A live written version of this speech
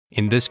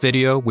In this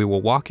video, we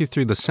will walk you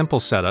through the simple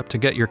setup to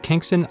get your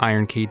Kingston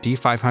IronKey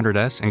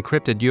D500S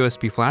encrypted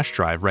USB flash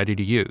drive ready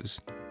to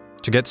use.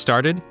 To get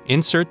started,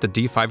 insert the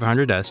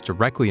D500S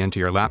directly into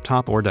your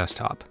laptop or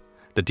desktop.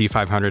 The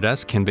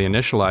D500S can be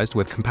initialized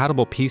with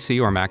compatible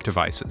PC or Mac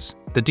devices.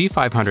 The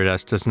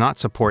D500S does not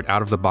support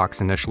out-of-the-box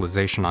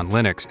initialization on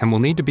Linux and will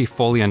need to be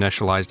fully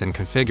initialized and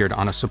configured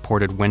on a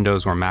supported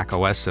Windows or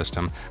macOS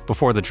system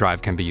before the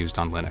drive can be used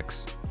on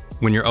Linux.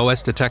 When your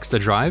OS detects the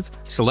drive,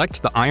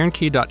 select the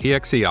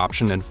IRONKEY.exe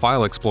option in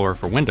File Explorer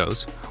for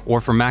Windows,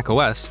 or for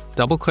macOS,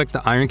 double-click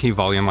the IronKey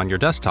volume on your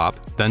desktop,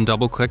 then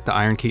double-click the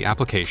IronKey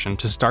application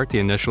to start the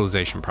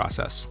initialization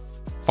process.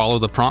 Follow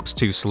the prompts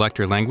to select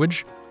your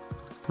language,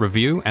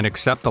 review and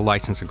accept the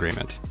license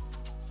agreement.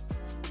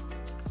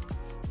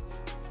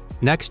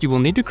 Next, you will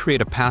need to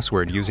create a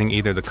password using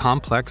either the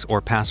complex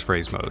or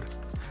passphrase mode.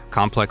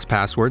 Complex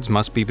passwords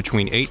must be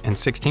between 8 and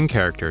 16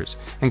 characters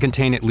and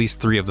contain at least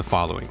 3 of the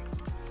following: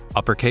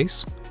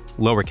 uppercase,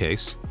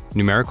 lowercase,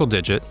 numerical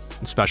digit,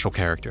 and special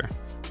character.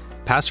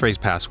 Passphrase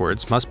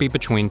passwords must be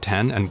between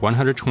 10 and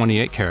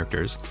 128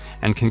 characters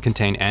and can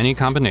contain any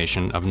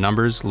combination of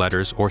numbers,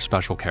 letters, or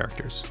special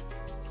characters.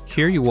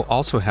 Here you will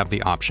also have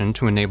the option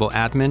to enable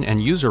admin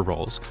and user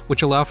roles,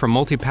 which allow for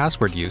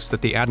multi-password use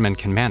that the admin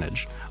can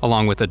manage,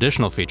 along with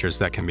additional features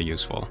that can be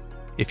useful.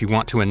 If you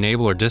want to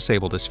enable or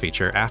disable this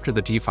feature after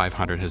the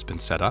D500 has been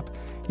set up,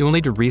 you will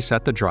need to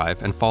reset the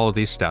drive and follow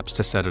these steps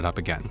to set it up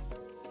again.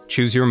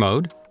 Choose your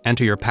mode,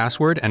 enter your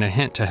password and a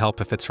hint to help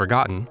if it's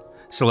forgotten,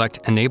 select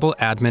Enable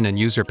Admin and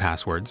User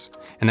Passwords,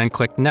 and then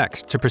click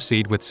Next to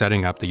proceed with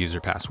setting up the user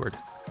password.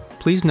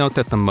 Please note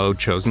that the mode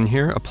chosen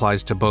here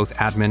applies to both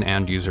admin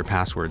and user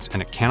passwords,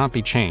 and it cannot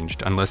be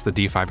changed unless the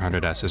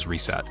D500S is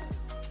reset.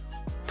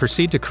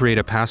 Proceed to create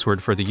a password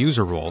for the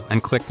user role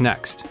and click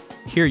Next.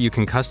 Here you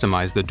can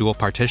customize the dual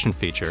partition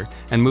feature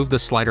and move the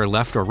slider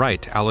left or right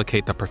to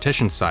allocate the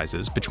partition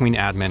sizes between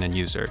admin and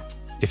user.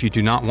 If you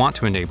do not want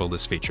to enable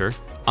this feature,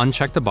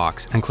 uncheck the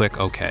box and click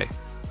OK.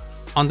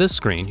 On this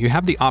screen, you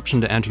have the option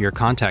to enter your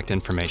contact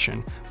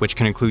information, which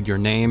can include your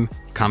name,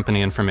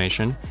 company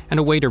information, and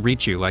a way to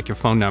reach you like your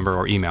phone number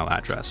or email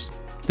address.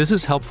 This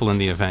is helpful in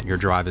the event your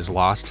drive is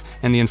lost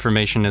and the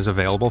information is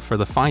available for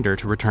the finder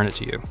to return it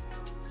to you.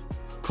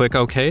 Click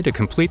OK to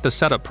complete the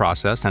setup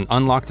process and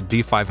unlock the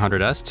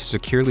D500S to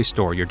securely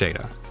store your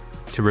data.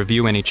 To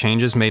review any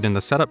changes made in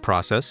the setup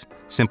process,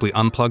 simply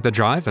unplug the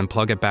drive and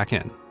plug it back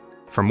in.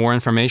 For more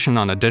information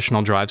on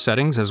additional drive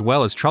settings as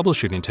well as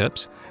troubleshooting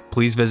tips,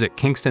 please visit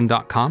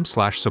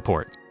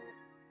kingston.com/support.